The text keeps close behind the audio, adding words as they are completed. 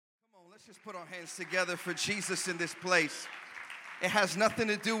Let's just put our hands together for Jesus in this place. It has nothing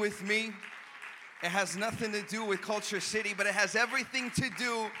to do with me. It has nothing to do with Culture City, but it has everything to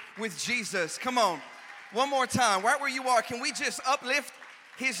do with Jesus. Come on. One more time. Right where you are, can we just uplift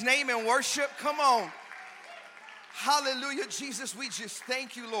his name and worship? Come on. Hallelujah. Jesus, we just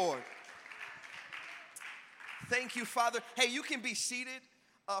thank you, Lord. Thank you, Father. Hey, you can be seated.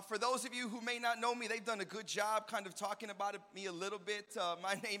 For those of you who may not know me, they've done a good job kind of talking about me a little bit.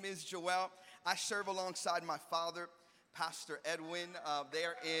 My name is Joel. I serve alongside my father, Pastor Edwin.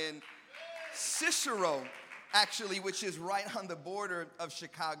 They're in Cicero, actually, which is right on the border of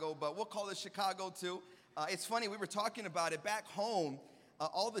Chicago, but we'll call it Chicago too. It's funny, we were talking about it back home.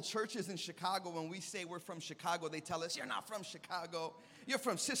 All the churches in Chicago, when we say we're from Chicago, they tell us, you're not from Chicago, you're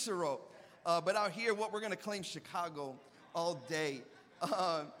from Cicero. But out here, we're going to claim Chicago all day.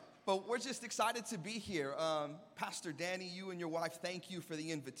 But we're just excited to be here. Pastor Danny, you and your wife, thank you for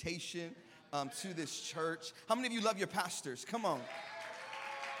the invitation to this church. How many of you love your pastors? Come on.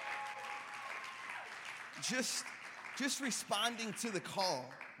 Just responding to the call,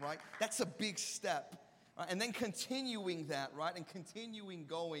 right? That's a big step. Right? And then continuing that, right? And continuing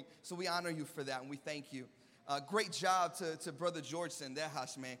going. So we honor you for that, and we thank you. Great job to Brother George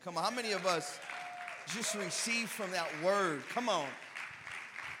Sendejas, man. Come on, how many of us just received from that word? Come on.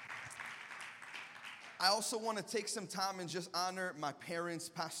 I also want to take some time and just honor my parents,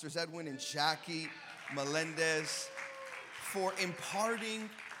 Pastors Edwin and Jackie Melendez, for imparting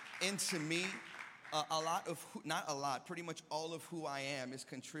into me pretty much all of who I am is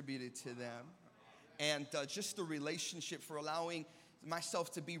contributed to them. And just the relationship for allowing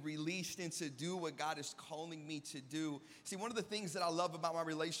myself to be released and to do what God is calling me to do. See, one of the things that I love about my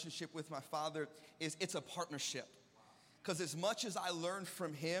relationship with my father is it's a partnership. Because as much as I learn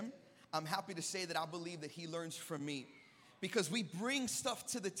from him, I'm happy to say that I believe that he learns from me. Because we bring stuff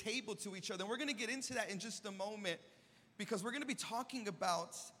to the table to each other. And we're going to get into that in just a moment. Because we're going to be talking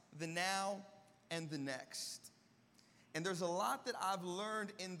about the now and the next. And there's a lot that I've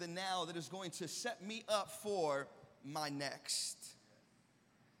learned in the now that is going to set me up for my next.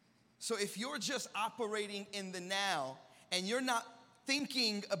 So if you're just operating in the now and you're not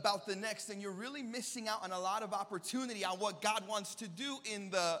thinking about the next, then you're really missing out on a lot of opportunity on what God wants to do in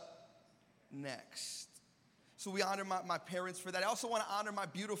the next. So we honor my parents for that. I also want to honor my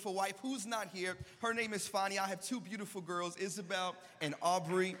beautiful wife who's not here. Her name is Fani. I have two beautiful girls, Isabel and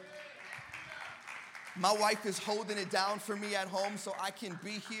Aubrey. My wife is holding it down for me at home so I can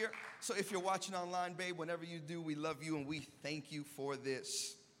be here. So if you're watching online, babe, whenever you do, we love you and we thank you for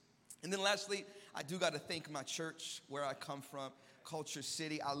this. And then lastly, I do got to thank my church where I come from, Culture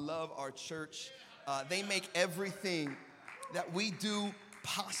City. I love our church. They make everything that we do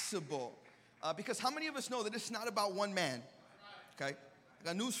possible. Because how many of us know that it's not about one man? Okay? I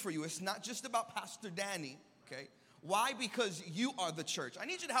got news for you. It's not just about Pastor Danny. Okay? Why? Because you are the church. I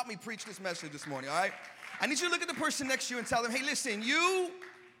need you to help me preach this message this morning, all right? I need you to look at the person next to you and tell them, hey, listen, you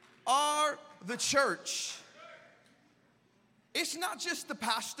are the church. It's not just the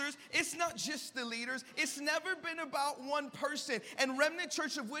pastors. It's not just the leaders. It's never been about one person. And Remnant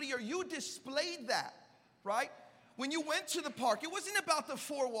Church of Whittier, you displayed that, right? When you went to the park, it wasn't about the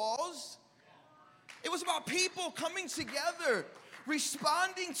four walls. It was about people coming together,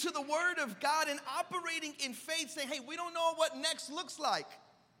 responding to the word of God and operating in faith, saying, hey, we don't know what next looks like,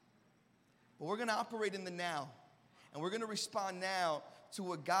 but we're going to operate in the now, and we're going to respond now to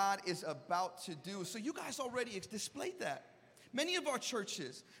what God is about to do. So you guys already displayed that. Many of our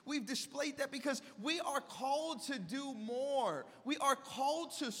churches, we've displayed that because we are called to do more. We are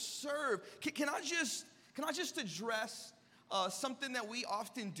called to serve. Can I just address something that we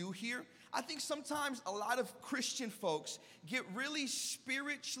often do here? I think sometimes a lot of Christian folks get really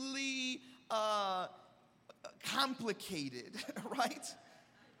spiritually complicated, right?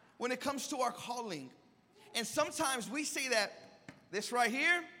 When it comes to our calling. And sometimes we say that, this right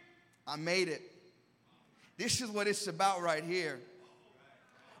here, I made it. This is what it's about right here.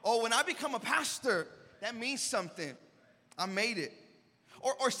 Oh, when I become a pastor, that means something. I made it.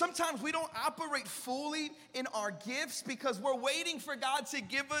 Or sometimes we don't operate fully in our gifts because we're waiting for God to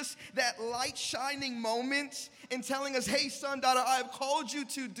give us that light shining moment and telling us, hey, son, daughter, I have called you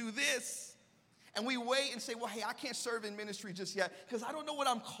to do this. And we wait and say, well, hey, I can't serve in ministry just yet because I don't know what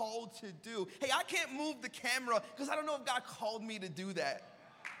I'm called to do. Hey, I can't move the camera because I don't know if God called me to do that.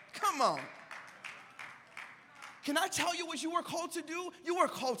 Come on. Can I tell you what you were called to do? You were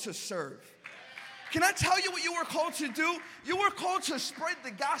called to serve. Can I tell you what you were called to do? You were called to spread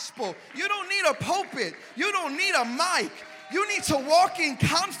the gospel. You don't need a pulpit. You don't need a mic. You need to walk in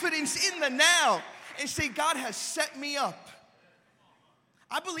confidence in the now and say, God has set me up.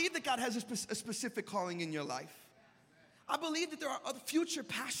 I believe that God has a specific calling in your life. I believe that there are other future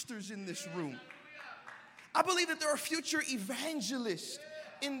pastors in this room. I believe that there are future evangelists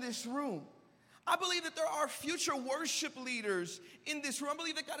in this room. I believe that there are future worship leaders in this room. I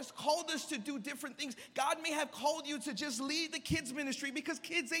believe that God has called us to do different things. God may have called you to just lead the kids ministry because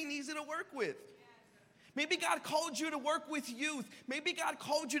kids ain't easy to work with. Maybe God called you to work with youth. Maybe God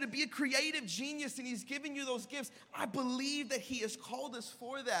called you to be a creative genius and He's given you those gifts. I believe that He has called us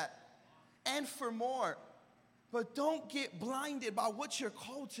for that and for more. But don't get blinded by what you're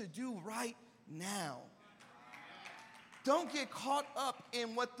called to do right now. Don't get caught up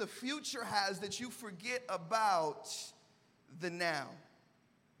in what the future has that you forget about the now.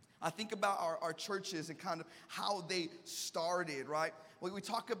 I think about our churches and kind of how they started, right? We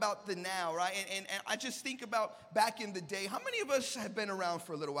talk about the now, right? And I just think about back in the day. How many of us have been around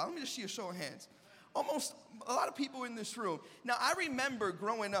for a little while? Let me just see a show of hands. Almost a lot of people in this room. Now, I remember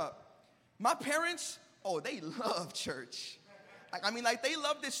growing up, my parents, they love church. They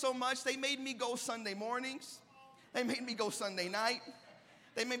loved it so much, they made me go Sunday mornings. They made me go Sunday night.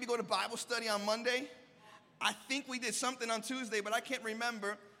 They made me go to Bible study on Monday. I think we did something on Tuesday, but I can't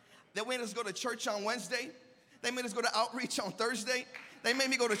remember. They made us go to church on Wednesday. They made us go to outreach on Thursday. They made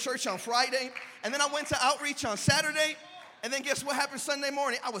me go to church on Friday. And then I went to outreach on Saturday. And then guess what happened Sunday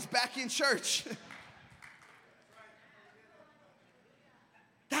morning? I was back in church.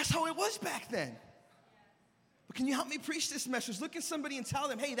 That's how it was back then. But can you help me preach this message? Look at somebody and tell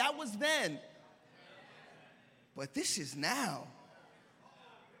them, hey, that was then. But this is now.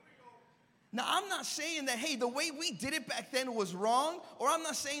 Now, I'm not saying that, hey, the way we did it back then was wrong, or I'm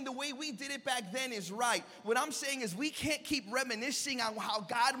not saying the way we did it back then is right. What I'm saying is we can't keep reminiscing on how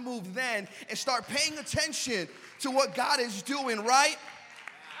God moved then and start paying attention to what God is doing, right?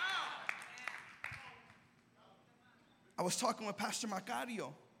 I was talking with Pastor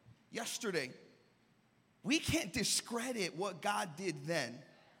Macario yesterday. We can't discredit what God did then.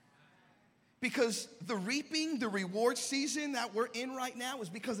 Because the reaping, the reward season that we're in right now is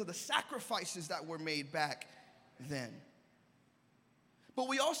because of the sacrifices that were made back then. But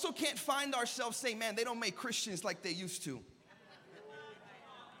we also can't find ourselves saying, man, they don't make Christians like they used to.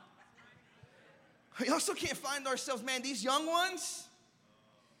 We also can't find ourselves, man, these young ones,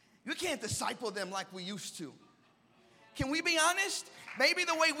 you can't disciple them like we used to. Can we be honest? Maybe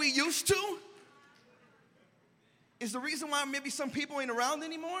the way we used to is the reason why maybe some people ain't around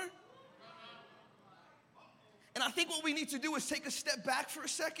anymore. And I think what we need to do is take a step back for a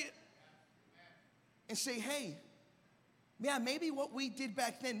second and say, hey, yeah, maybe what we did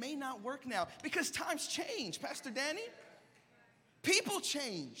back then may not work now. Because times change, Pastor Danny. People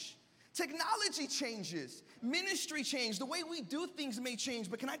change. Technology changes. Ministry changes. The way we do things may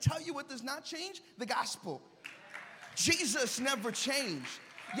change. But can I tell you what does not change? The gospel. Jesus never changed.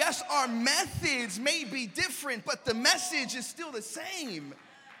 Yes, our methods may be different, but the message is still the same.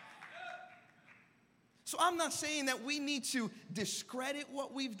 So I'm not saying that we need to discredit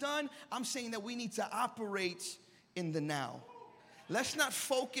what we've done. I'm saying that we need to operate in the now. Let's not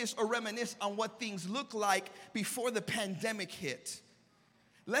focus or reminisce on what things look like before the pandemic hit.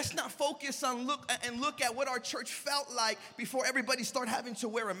 Let's not focus on look at what our church felt like before everybody started having to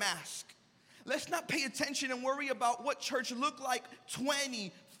wear a mask. Let's not pay attention and worry about what church looked like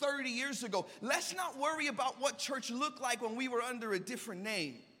 20, 30 years ago. Let's not worry about what church looked like when we were under a different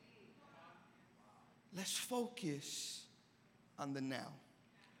name. Let's focus on the now.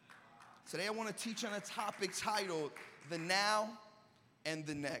 Today I want to teach on a topic titled, The Now and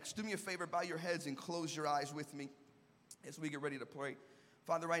the Next. Do me a favor, bow your heads and close your eyes with me as we get ready to pray.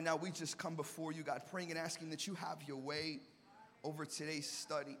 Father, right now we just come before you, God, praying and asking that you have your way over today's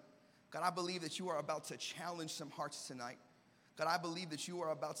study. God, I believe that you are about to challenge some hearts tonight. God, I believe that you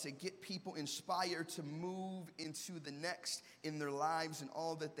are about to get people inspired to move into the next in their lives and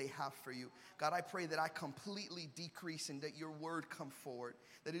all that they have for you. God, I pray that I completely decrease and that your word come forward,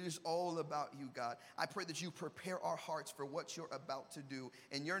 that it is all about you, God. I pray that you prepare our hearts for what you're about to do.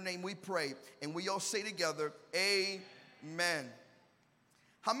 In your name we pray, and we all say together, amen.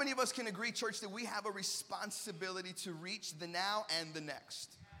 How many of us can agree, church, that we have a responsibility to reach the now and the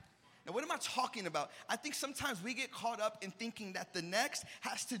next? Now, what am I talking about? I think sometimes we get caught up in thinking that the next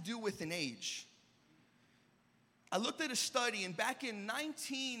has to do with an age. I looked at a study, and back in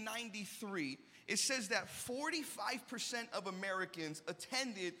 1993, it says that 45% of Americans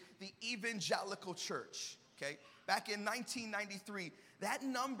attended the evangelical church, okay? Back in 1993. That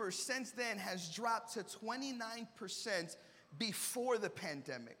number since then has dropped to 29% before the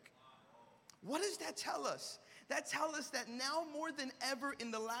pandemic. What does that tell us? that tell us that now more than ever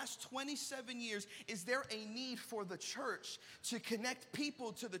in the last 27 years, is there a need for the church to connect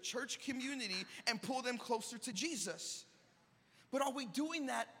people to the church community and pull them closer to Jesus. But are we doing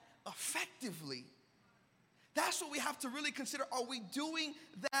that effectively? That's what we have to really consider. Are we doing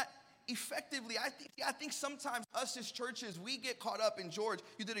that effectively? I think sometimes us as churches, we get caught up, and George,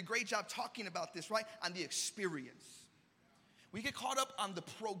 you did a great job talking about this, right? On the experience. We get caught up on the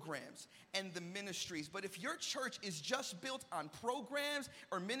programs and the ministries. But if your church is just built on programs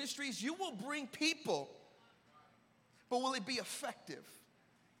or ministries, you will bring people. But will it be effective?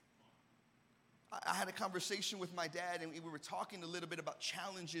 I had a conversation with my dad, and we were talking a little bit about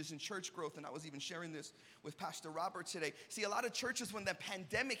challenges in church growth, and I was even sharing this with Pastor Robert today. See, a lot of churches, when the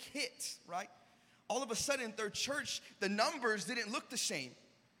pandemic hit, right, all of a sudden their church, the numbers didn't look the same.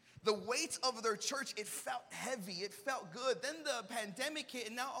 The weight of their church, it felt heavy, it felt good. Then the pandemic hit,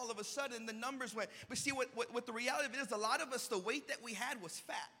 and now all of a sudden the numbers went. But see, what the reality of it is, a lot of us, the weight that we had was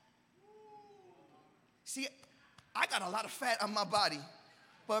fat. See, I got a lot of fat on my body.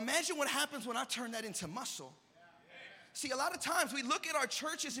 But imagine what happens when I turn that into muscle. See, a lot of times we look at our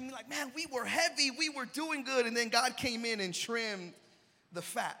churches and we're like, man, we were heavy, we were doing good, and then God came in and trimmed the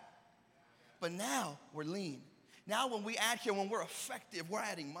fat. But now we're lean. Now when we add here, when we're effective, we're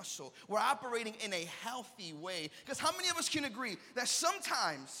adding muscle. We're operating in a healthy way. Because how many of us can agree that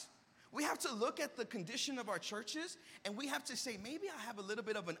sometimes we have to look at the condition of our churches and we have to say, maybe I have a little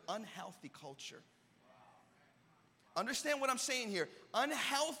bit of an unhealthy culture. Understand what I'm saying here.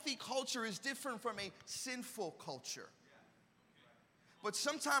 Unhealthy culture is different from a sinful culture. But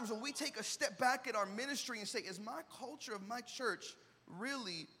sometimes when we take a step back at our ministry and say, is my culture of my church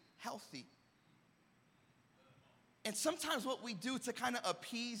really healthy? And sometimes what we do to kind of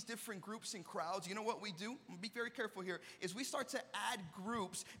appease different groups and crowds, you know what we do? Be very careful here, is we start to add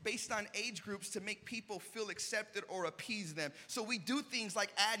groups based on age groups to make people feel accepted or appease them. So we do things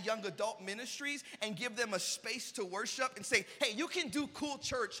like add young adult ministries and give them a space to worship and say, hey, you can do cool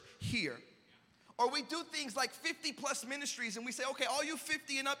church here. Or we do things like 50 plus ministries and we say, okay, all you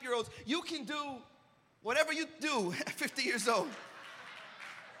 50 and up year olds, you can do whatever you do at 50 years old.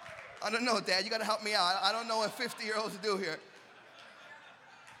 I don't know, Dad. You got to help me out. I don't know what 50-year-olds do here.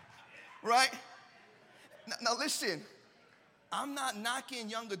 Right? Now listen. I'm not knocking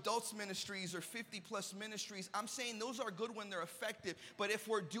young adults ministries or 50-plus ministries. I'm saying those are good when they're effective. But if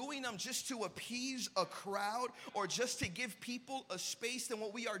we're doing them just to appease a crowd or just to give people a space, then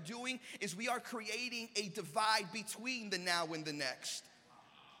what we are doing is we are creating a divide between the now and the next.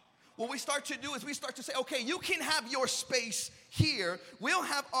 What we start to do is we start to say, okay, you can have your space here. We'll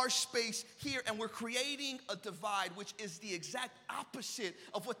have our space here. And we're creating a divide, which is the exact opposite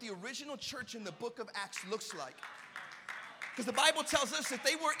of what the original church in the book of Acts looks like. Because the Bible tells us that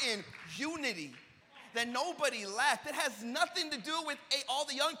they were in unity, that nobody lacked. It has nothing to do with all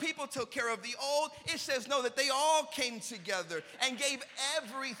the young people took care of the old. It says, no, that they all came together and gave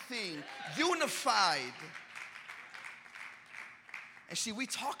everything, unified. And see, we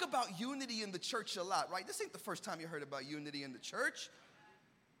talk about unity in the church a lot, right? This ain't the first time you heard about unity in the church.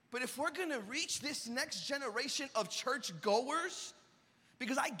 But if we're going to reach this next generation of church goers,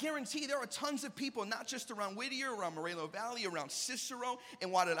 because I guarantee there are tons of people, not just around Whittier, around Moreno Valley, around Cicero,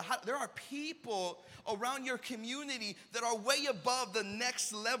 and Guadalajara. There are people around your community that are way above the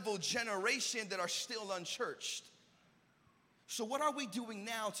next level generation that are still unchurched. So what are we doing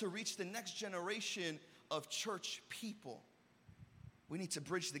now to reach the next generation of church people? We need to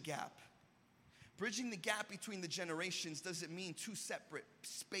bridge the gap. Bridging the gap between the generations doesn't mean two separate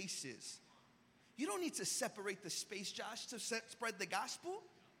spaces. You don't need to separate the space, Josh, to spread the gospel.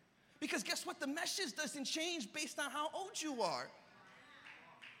 Because guess what? The message doesn't change based on how old you are.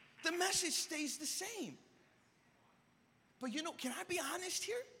 The message stays the same. But you know, can I be honest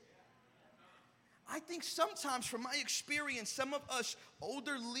here? I think sometimes, from my experience, some of us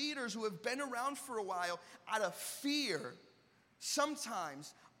older leaders who have been around for a while, out of fear,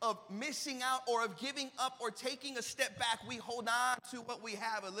 sometimes of missing out or of giving up or taking a step back, we hold on to what we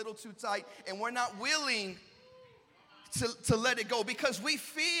have a little too tight, and we're not willing to let it go because we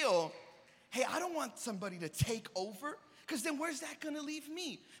feel, hey, I don't want somebody to take over, because then where's that going to leave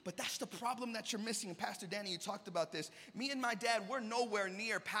me? But that's the problem that you're missing. And Pastor Danny, you talked about this. Me and my dad, we're nowhere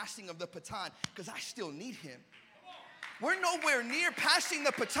near passing of the baton because I still need him. We're nowhere near passing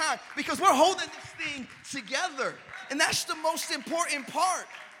the baton because we're holding this thing together. And that's the most important part.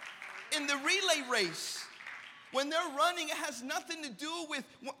 In the relay race, when they're running, it has nothing to do with,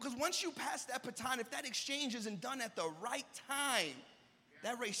 because once you pass that baton, if that exchange isn't done at the right time,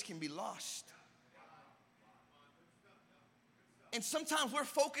 that race can be lost. And sometimes we're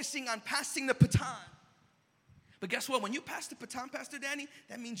focusing on passing the baton But guess what? When you pass the baton, Pastor Danny,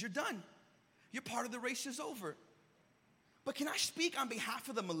 that means you're done. Your part of the race is over. But can I speak on behalf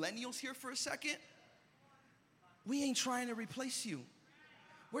of the millennials here for a second? We ain't trying to replace you.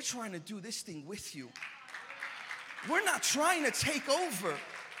 We're trying to do this thing with you. We're not trying to take over.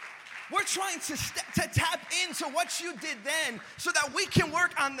 We're trying to tap into what you did then so that we can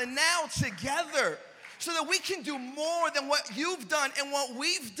work on the now together, so that we can do more than what you've done and what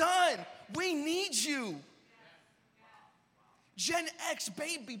we've done. We need you. Gen X,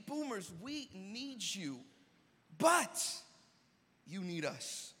 baby boomers, we need you. But you need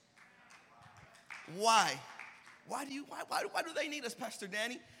us. Why? Why do they need us, Pastor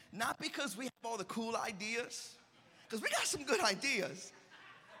Danny? Not because we have all the cool ideas, because we got some good ideas.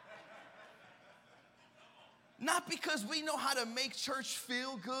 Not because we know how to make church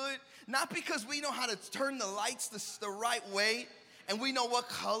feel good. Not because we know how to turn the lights the right way and we know what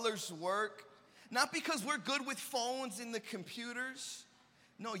colors work. Not because we're good with phones and the computers.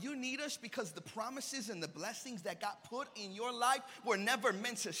 No, you need us because the promises and the blessings that got put in your life were never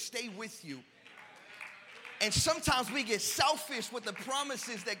meant to stay with you. And sometimes we get selfish with the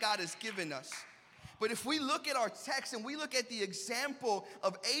promises that God has given us. But if we look at our text and we look at the example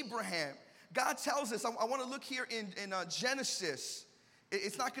of Abraham, God tells us, I want to look here in Genesis.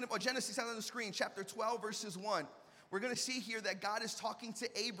 It's not going to, Genesis on the screen, chapter 12, verses 1. We're going to see here that God is talking to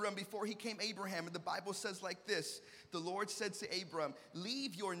Abram before he came Abraham. And the Bible says like this: the Lord said to Abram,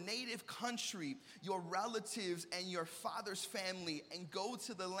 leave your native country, your relatives, and your father's family, and go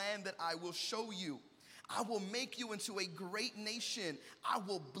to the land that I will show you. I will make you into a great nation. I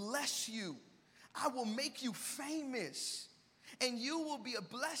will bless you. I will make you famous. And you will be a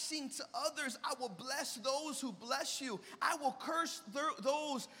blessing to others. I will bless those who bless you. I will curse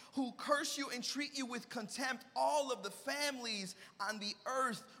those who curse you and treat you with contempt. All of the families on the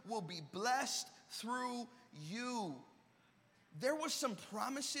earth will be blessed through you. There were some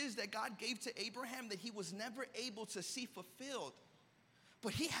promises that God gave to Abraham that he was never able to see fulfilled.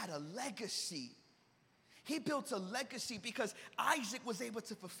 But he had a legacy. He built a legacy because Isaac was able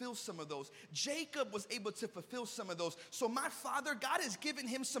to fulfill some of those. Jacob was able to fulfill some of those. So my father, God has given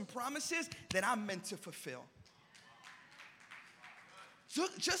him some promises that I'm meant to fulfill. So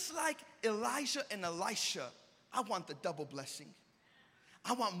just like Elijah and Elisha, I want the double blessing.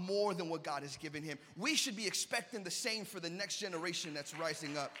 I want more than what God has given him. We should be expecting the same for the next generation that's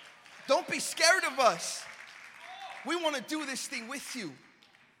rising up. Don't be scared of us. We want to do this thing with you.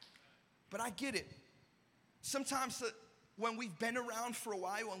 But I get it. Sometimes when we've been around for a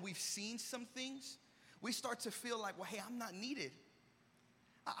while and we've seen some things, we start to feel like, well, hey, I'm not needed.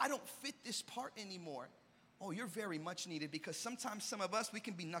 I don't fit this part anymore. Oh, you're very much needed, because sometimes some of us, we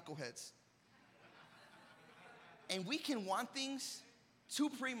can be knuckleheads. And we can want things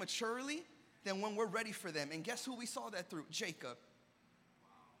too prematurely than when we're ready for them. And guess who we saw that through? Jacob.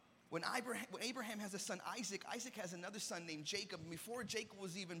 When Abraham has a son, Isaac has another son named Jacob. Before Jacob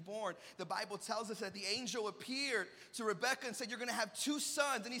was even born, the Bible tells us that the angel appeared to Rebekah and said, you're going to have two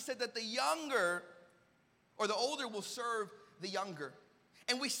sons. And he said that the younger, or the older, will serve the younger.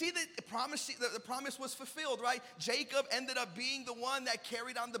 And we see that the promise was fulfilled, right? Jacob ended up being the one that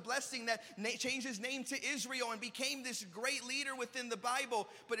carried on the blessing, that changed his name to Israel and became this great leader within the Bible.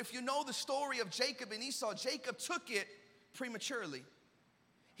 But if you know the story of Jacob and Esau, Jacob took it prematurely.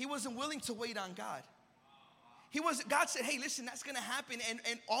 He wasn't willing to wait on God. God said, hey, listen, that's going to happen.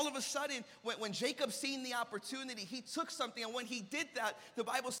 And all of a sudden, when Jacob seen the opportunity, he took something. And when he did that, the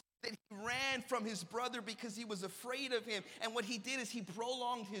Bible says that he ran from his brother because he was afraid of him. And what he did is he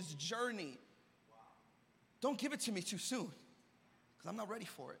prolonged his journey. Don't give it to me too soon, because I'm not ready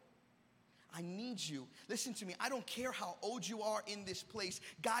for it. I need you. Listen to me. I don't care how old you are in this place.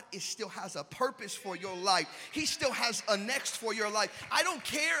 God still has a purpose for your life. He still has a next for your life. I don't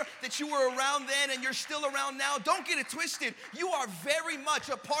care that you were around then and you're still around now. Don't get it twisted. You are very much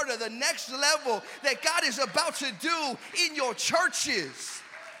a part of the next level that God is about to do in your churches.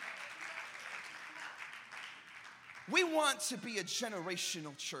 We want to be a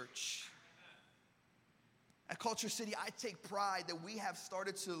generational church. At Culture City, I take pride that we have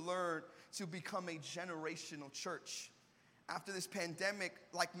started to learn to become a generational church. After this pandemic,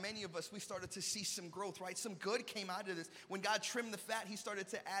 like many of us, we started to see some growth, right? Some good came out of this. When God trimmed the fat, he started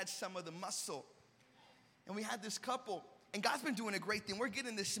to add some of the muscle. And we had this couple, and God's been doing a great thing. We're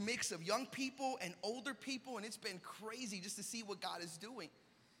getting this mix of young people and older people, and it's been crazy just to see what God is doing.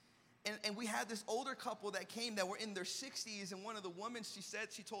 And we had this older couple that came that were in their 60s, and one of the women,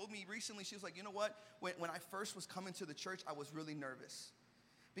 she told me recently, she was like, you know what? When I first was coming to the church, I was really nervous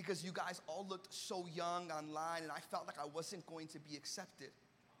because you guys all looked so young online, and I felt like I wasn't going to be accepted.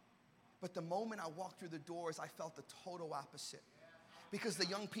 But the moment I walked through the doors, I felt the total opposite. Because the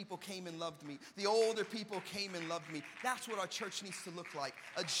young people came and loved me. The older people came and loved me. That's what our church needs to look like.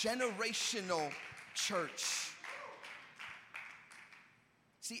 A generational church.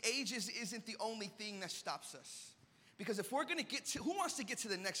 See, age isn't the only thing that stops us. Because if we're going to who wants to get to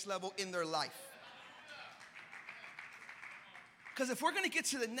the next level in their life? Because if we're going to get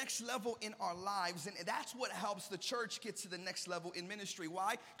to the next level in our lives, and that's what helps the church get to the next level in ministry.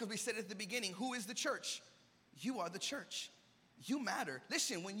 Why? Because we said at the beginning, who is the church? You are the church. You matter.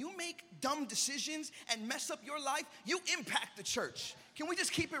 Listen, when you make dumb decisions and mess up your life, you impact the church. Can we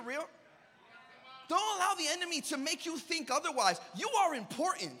just keep it real? Don't allow the enemy to make you think otherwise. You are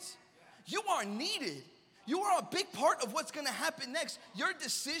important. You are needed. You are a big part of what's going to happen next. Your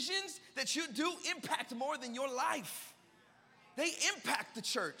decisions that you do impact more than your life. They impact the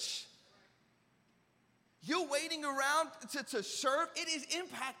church. You waiting around to serve, it is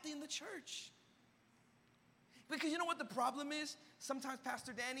impacting the church. Because you know what the problem is? Sometimes,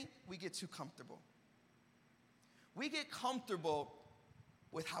 Pastor Danny, we get too comfortable. We get comfortable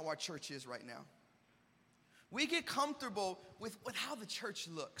with how our church is right now. We get comfortable with how the church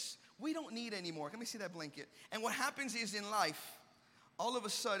looks. We don't need any more. Let me see that blanket. And what happens is in life, all of a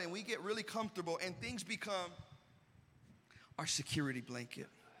sudden, we get really comfortable and things become our security blanket.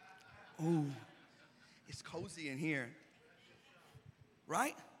 Ooh, it's cozy in here.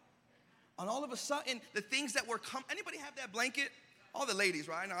 Right? And all of a sudden, the things that were anybody have that blanket? All the ladies,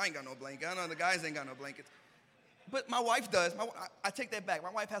 right? I ain't got no blanket. I know the guys ain't got no blankets. But my wife does. I take that back. My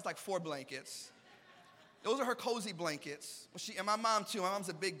wife has like 4 blankets. Those are her cozy blankets. And my mom too. My mom's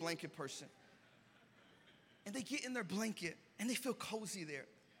a big blanket person. And they get in their blanket and they feel cozy there.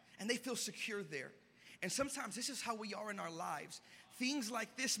 And they feel secure there. And sometimes this is how we are in our lives. Things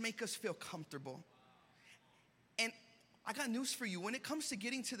like this make us feel comfortable. And I got news for you. When it comes to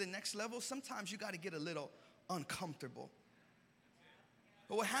getting to the next level, sometimes you got to get a little uncomfortable.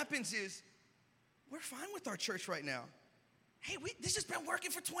 But what happens is, we're fine with our church right now. Hey, this has been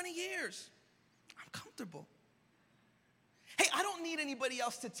working for 20 years. I'm comfortable. Hey, I don't need anybody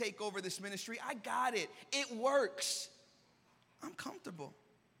else to take over this ministry. I got it. It works. I'm comfortable.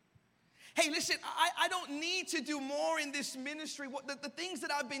 Hey, listen, I don't need to do more in this ministry. The things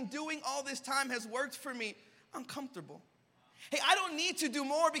that I've been doing all this time has worked for me. I'm comfortable. Hey, I don't need to do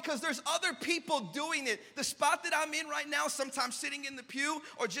more because there's other people doing it. The spot that I'm in right now, sometimes sitting in the pew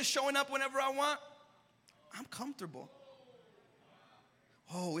or just showing up whenever I want, I'm comfortable.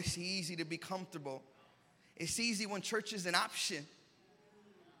 Oh, it's easy to be comfortable. It's easy when church is an option.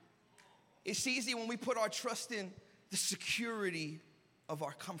 It's easy when we put our trust in the security of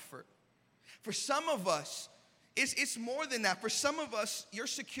our comfort. For some of us, it's more than that. For some of us, your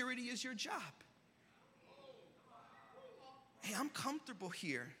security is your job. Hey, I'm comfortable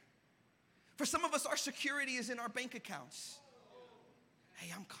here. For some of us, our security is in our bank accounts.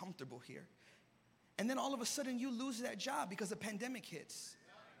 Hey, I'm comfortable here. And then all of a sudden, you lose that job because a pandemic hits.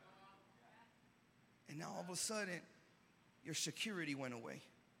 And now all of a sudden, your security went away.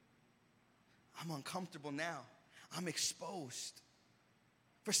 I'm uncomfortable now. I'm exposed.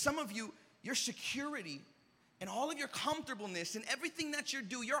 For some of you, your security and all of your comfortableness and everything that you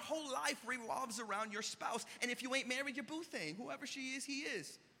do, your whole life revolves around your spouse. And if you ain't married, your boo thing. Whoever she is, he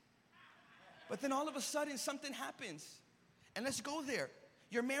is. But then all of a sudden, something happens. And let's go there.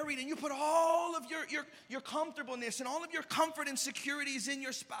 You're married and you put all of your comfortableness and all of your comfort and securities in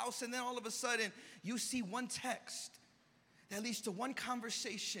your spouse. And then all of a sudden, you see one text that leads to one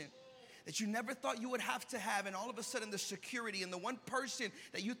conversation that you never thought you would have to have. And all of a sudden, the security and the one person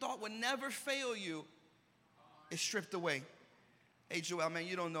that you thought would never fail you is stripped away. Hey, Joel, man,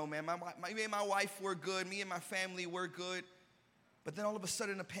 you don't know, man. Me and my wife, we're good. Me and my family, we're good. But then all of a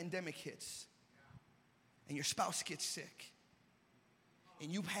sudden, a pandemic hits. And your spouse gets sick.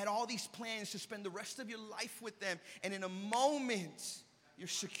 And you've had all these plans to spend the rest of your life with them. And in a moment, your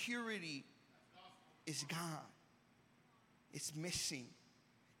security is gone. It's missing.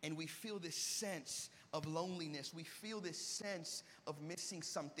 And we feel this sense of loneliness. We feel this sense of missing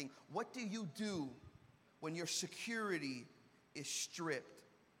something. What do you do when your security is stripped?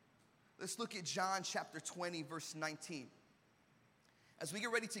 Let's look at John chapter 20, verse 19. As we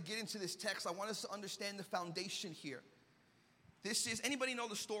get ready to get into this text, I want us to understand the foundation here. Anybody know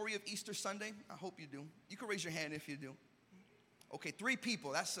the story of Easter Sunday? I hope you do. You can raise your hand if you do. Okay, 3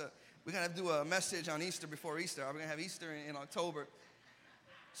 people. We're going to do a message on Easter before Easter. We're going to have Easter in October.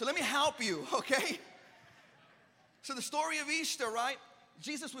 So let me help you, okay? So the story of Easter, right?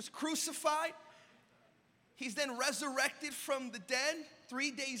 Jesus was crucified. He's then resurrected from the dead 3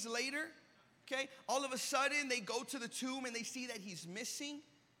 days later, okay? All of a sudden, they go to the tomb and they see that he's missing.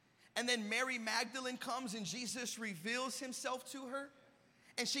 And then Mary Magdalene comes and Jesus reveals himself to her.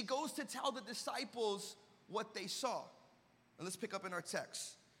 And she goes to tell the disciples what they saw. And let's pick up in our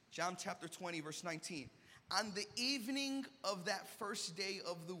text. John chapter 20, verse 19. On the evening of that first day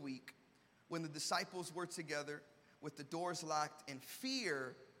of the week, when the disciples were together with the doors locked in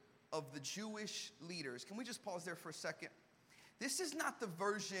fear of the Jewish leaders. Can we just pause there for a second? This is not the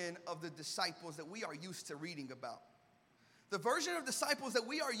version of the disciples that we are used to reading about. The version of disciples that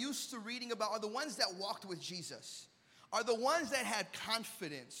we are used to reading about are the ones that walked with Jesus, are the ones that had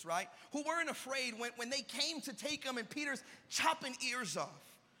confidence, right? Who weren't afraid when they came to take him and Peter's chopping ears off.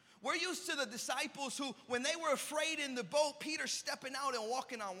 We're used to the disciples who, when they were afraid in the boat, Peter stepping out and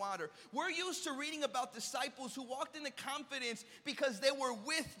walking on water. We're used to reading about disciples who walked into confidence because they were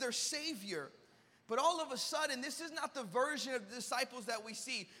with their Savior. But all of a sudden, this is not the version of the disciples that we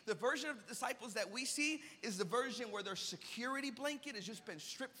see. The version of the disciples that we see is the version where their security blanket has just been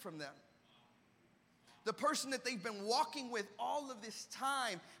stripped from them. The person that they've been walking with all of this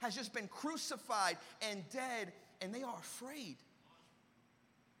time has just been crucified and dead, and they are afraid.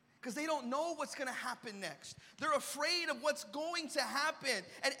 Because they don't know what's going to happen next. They're afraid of what's going to happen.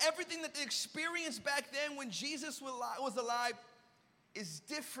 And everything that they experienced back then when Jesus was alive is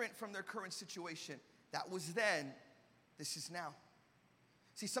different from their current situation. That was then, this is now.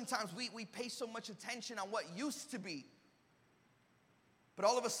 See, sometimes we pay so much attention on what used to be. But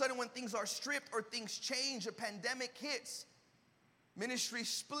all of a sudden when things are stripped or things change, a pandemic hits, ministry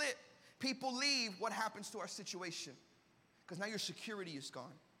split, people leave, what happens to our situation? Because now your security is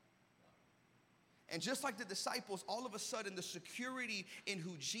gone. And just like the disciples, all of a sudden the security in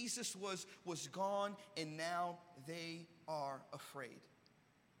who Jesus was gone, and now they are afraid.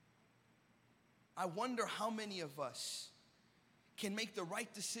 I wonder how many of us can make the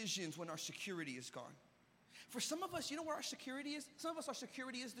right decisions when our security is gone. For some of us, you know where our security is? Some of us, our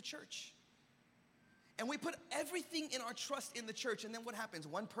security is the church. And we put everything in our trust in the church, and then what happens?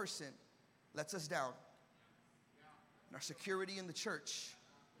 One person lets us down. And our security in the church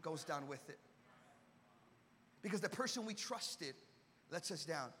goes down with it. Because the person we trusted lets us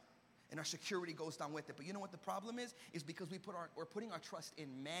down, and our security goes down with it. But you know what the problem is? Is because we're putting our trust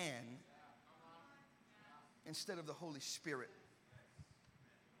in man instead of the Holy Spirit.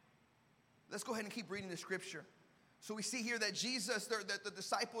 Let's go ahead and keep reading the scripture. So we see here that Jesus, the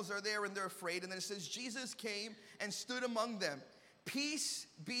disciples are there and they're afraid. And then it says, Jesus came and stood among them. Peace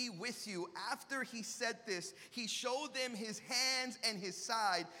be with you. After he said this, he showed them his hands and his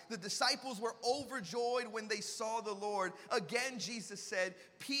side. The disciples were overjoyed when they saw the Lord. Again, Jesus said,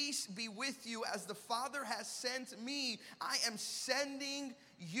 peace be with you. As the Father has sent me, I am sending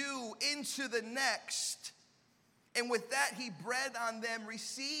you into the next. And with that, he breathed on them,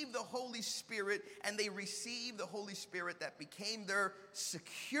 received the Holy Spirit, and they received the Holy Spirit that became their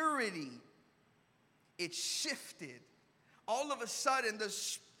security. It shifted. All of a sudden,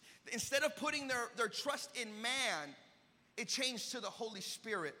 instead of putting their trust in man, it changed to the Holy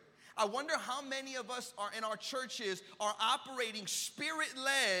Spirit. I wonder how many of us are in our churches are operating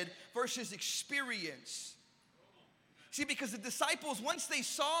spirit-led versus experience. See, because the disciples, once they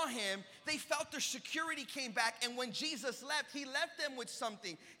saw him, they felt their security came back. And when Jesus left, he left them with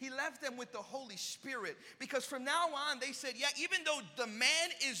something. He left them with the Holy Spirit. Because from now on, they said, yeah, even though the man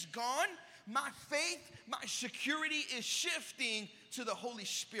is gone, my faith, my security is shifting to the Holy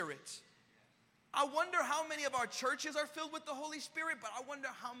Spirit. I wonder how many of our churches are filled with the Holy Spirit, but I wonder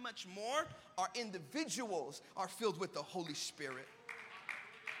how much more our individuals are filled with the Holy Spirit.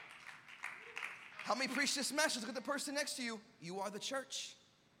 How many preach this message? Look at the person next to you. You are the church.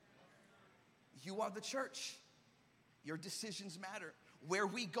 You are the church. Your decisions matter. Where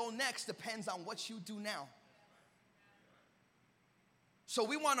we go next depends on what you do now. So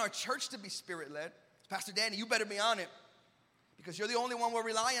we want our church to be spirit-led. Pastor Danny, you better be on it, because you're the only one we're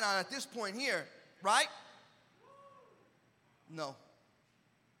relying on at this point here, right? No.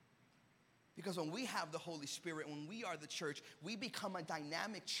 Because when we have the Holy Spirit, when we are the church, we become a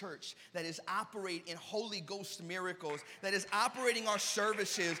dynamic church that is operating in Holy Ghost miracles, that is operating our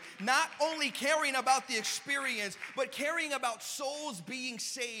services, not only caring about the experience, but caring about souls being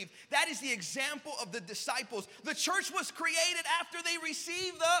saved. That is the example of the disciples. The church was created after they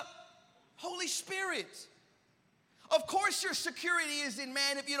received the Holy Spirit. Of course your security is in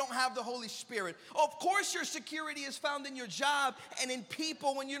man if you don't have the Holy Spirit. Of course your security is found in your job and in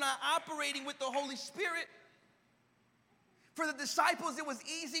people when you're not operating with the Holy Spirit. For the disciples, it was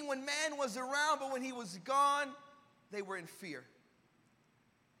easy when man was around, but when he was gone, they were in fear.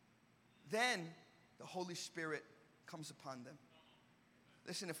 Then the Holy Spirit comes upon them.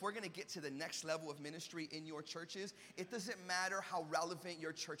 Listen, if we're going to get to the next level of ministry in your churches, it doesn't matter how relevant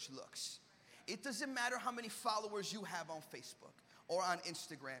your church looks. It doesn't matter how many followers you have on Facebook or on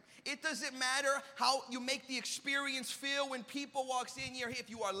Instagram. It doesn't matter how you make the experience feel when people walks in here. If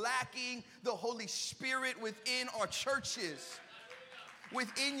you are lacking the Holy Spirit within our churches,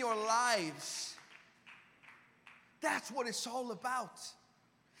 within your lives, that's what it's all about.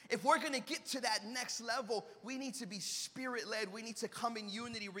 If we're going to get to that next level, we need to be Spirit-led. We need to come in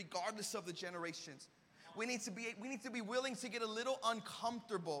unity regardless of the generations. We need to be willing to get a little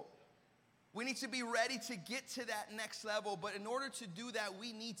uncomfortable. We need to be ready to get to that next level. But in order to do that,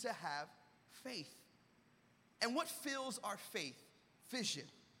 we need to have faith. And what fills our faith? Vision,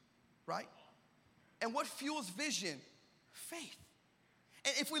 right? And what fuels vision? Faith.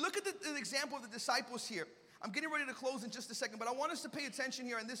 And if we look at the example of the disciples here, I'm getting ready to close in just a second, but I want us to pay attention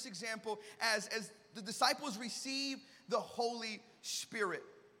here in this example as the disciples receive the Holy Spirit.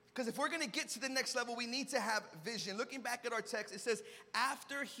 Because if we're going to get to the next level, we need to have vision. Looking back at our text, it says,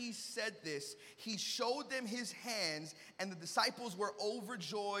 after he said this, he showed them his hands, and the disciples were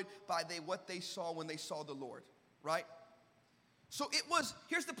overjoyed by what they saw when they saw the Lord, right? So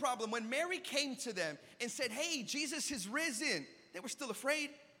here's the problem. When Mary came to them and said, hey, Jesus is risen, they were still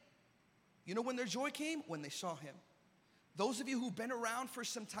afraid. You know when their joy came? When they saw him. Those of you who've been around for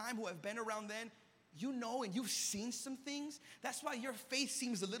some time, who have been around then, you know and you've seen some things. That's why your faith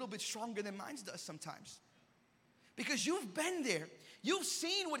seems a little bit stronger than mine does sometimes. Because you've been there. You've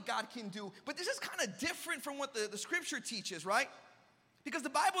seen what God can do. But this is kind of different from what the scripture teaches, right? Because the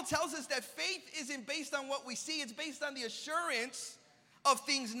Bible tells us that faith isn't based on what we see. It's based on the assurance of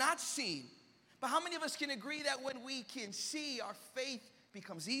things not seen. But how many of us can agree that when we can see, our faith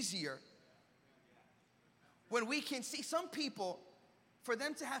becomes easier? When we can see, some people, for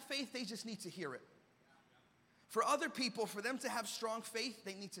them to have faith, they just need to hear it. For other people, for them to have strong faith,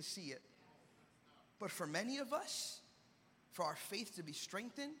 they need to see it. But for many of us, for our faith to be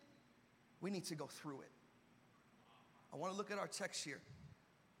strengthened, we need to go through it. I want to look at our text here.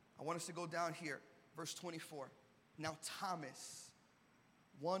 I want us to go down here, verse 24. Now Thomas,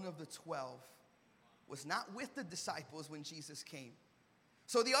 one of the 12, was not with the disciples when Jesus came.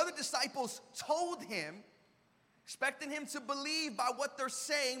 So the other disciples told him, expecting him to believe by what they're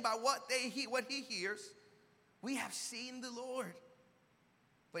saying, by what he hears, we have seen the Lord.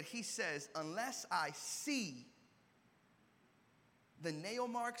 But he says, unless I see the nail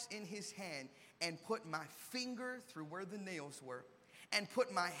marks in his hand and put my finger through where the nails were and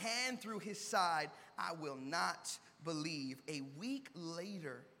put my hand through his side, I will not believe. A week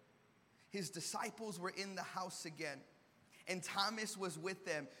later, his disciples were in the house again, and Thomas was with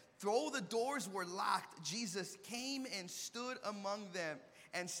them. Though the doors were locked, Jesus came and stood among them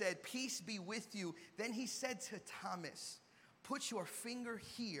and said, peace be with you. Then he said to Thomas, put your finger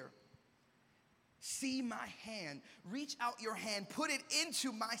here. See my hand. Reach out your hand. Put it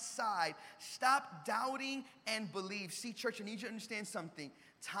into my side. Stop doubting and believe. See, church, I need you to understand something.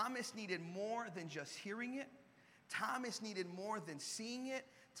 Thomas needed more than just hearing it. Thomas needed more than seeing it.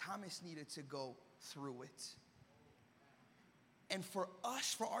 Thomas needed to go through it. And for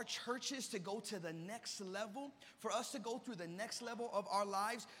us, for our churches to go to the next level, for us to go through the next level of our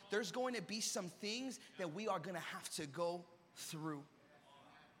lives, there's going to be some things that we are going to have to go through.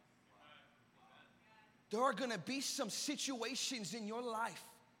 There are going to be some situations in your life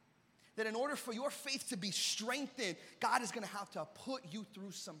that in order for your faith to be strengthened, God is going to have to put you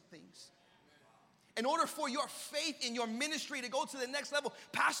through some things. In order for your faith in your ministry to go to the next level,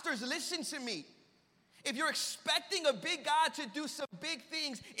 pastors, listen to me. If you're expecting a big God to do some big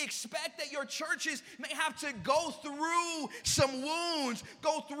things, expect that your churches may have to go through some wounds,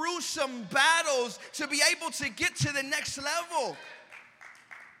 go through some battles to be able to get to the next level.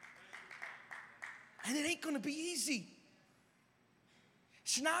 And it ain't going to be easy.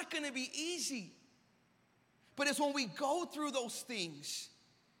 It's not going to be easy. But it's when we go through those things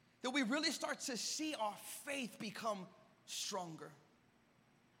that we really start to see our faith become stronger.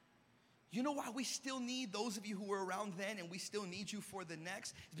 You know why we still need those of you who were around then and we still need you for the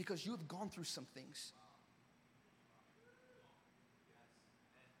next? It's because you've gone through some things.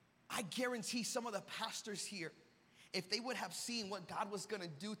 I guarantee some of the pastors here, if they would have seen what God was going to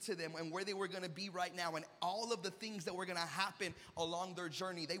do to them and where they were going to be right now and all of the things that were going to happen along their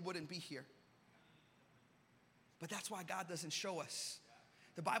journey, they wouldn't be here. But that's why God doesn't show us.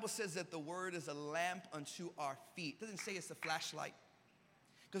 The Bible says that the word is a lamp unto our feet. It doesn't say it's a flashlight.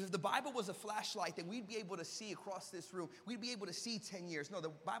 Because if the Bible was a flashlight, then we'd be able to see across this room. We'd be able to see 10 years. No, the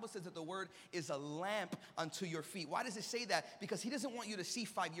Bible says that the word is a lamp unto your feet. Why does it say that? Because he doesn't want you to see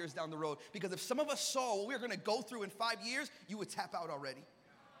 5 years down the road. Because if some of us saw what we were going to go through in 5 years, you would tap out already.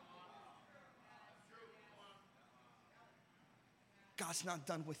 God's not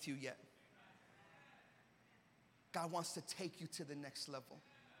done with you yet. God wants to take you to the next level.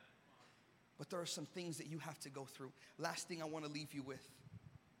 But there are some things that you have to go through. Last thing I want to leave you with.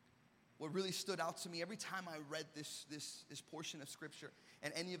 What really stood out to me every time I read this portion of Scripture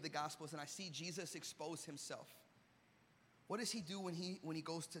and any of the Gospels, and I see Jesus expose himself. What does he do when he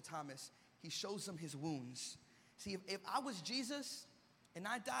goes to Thomas? He shows him his wounds. See, if I was Jesus and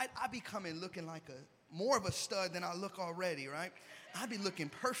I died, I'd be coming looking like more of a stud than I look already, right? I'd be looking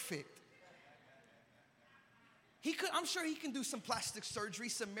perfect. I'm sure he can do some plastic surgery,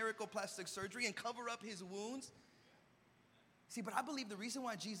 some miracle plastic surgery, and cover up his wounds. See, but I believe the reason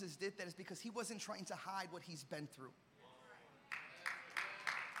why Jesus did that is because he wasn't trying to hide what he's been through.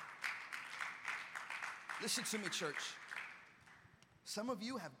 Listen to me, church. Some of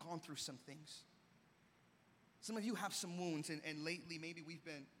you have gone through some things. Some of you have some wounds, and lately maybe we've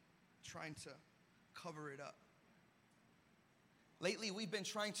been trying to cover it up. Lately, we've been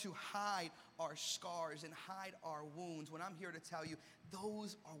trying to hide our scars and hide our wounds, when I'm here to tell you,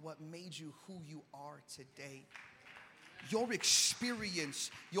 those are what made you who you are today. Your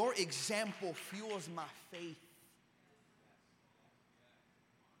experience, your example fuels my faith.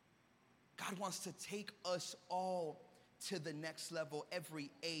 God wants to take us all to the next level,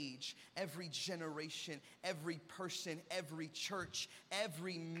 every age, every generation, every person, every church,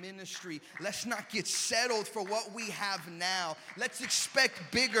 every ministry. Let's not get settled for what we have now. Let's expect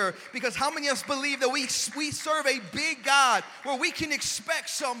bigger, because how many of us believe that we serve a big God where we can expect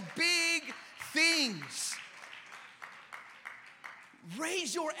some big things?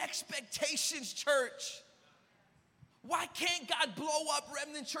 Raise your expectations, church. Why can't God blow up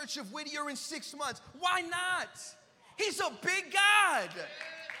Remnant Church of Whittier in 6 months? Why not? He's a big God.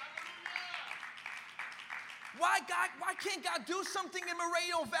 Why can't God do something in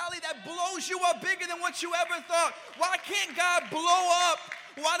Moreno Valley that blows you up bigger than what you ever thought? Why can't God blow up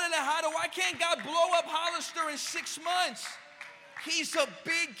Guadalajara? Why can't God blow up Hollister in 6 months? He's a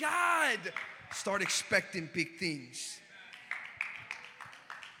big God. Start expecting big things.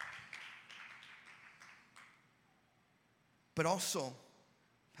 But also,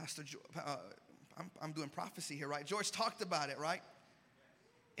 Pastor, I'm doing prophecy here, right? George talked about it, right?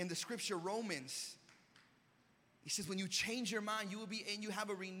 In the scripture, Romans, he says, when you change your mind, you have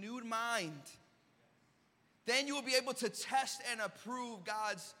a renewed mind. Then you will be able to test and approve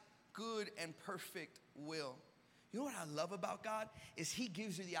God's good and perfect will. You know what I love about God? Is he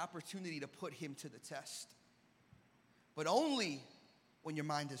gives you the opportunity to put him to the test. But only when your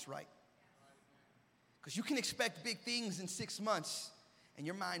mind is right. Because you can expect big things in 6 months and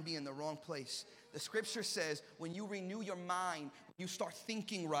your mind be in the wrong place. The scripture says when you renew your mind, when you start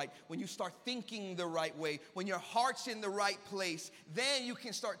thinking right, when you start thinking the right way, when your heart's in the right place, then you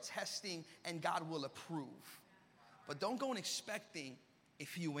can start testing and God will approve. But don't go and expecting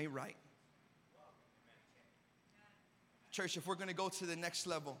if you ain't right. Church, if we're going to go to the next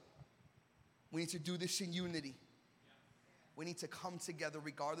level, we need to do this in unity. We need to come together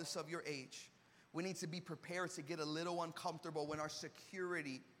regardless of your age. We need to be prepared to get a little uncomfortable when our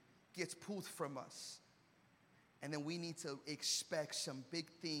security gets pulled from us. And then we need to expect some big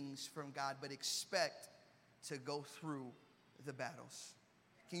things from God, but expect to go through the battles.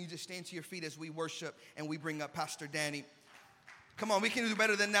 Can you just stand to your feet as we worship and we bring up Pastor Danny? Come on, we can do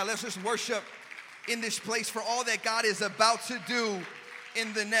better than that. Let's just worship in this place for all that God is about to do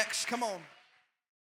in the next. Come on.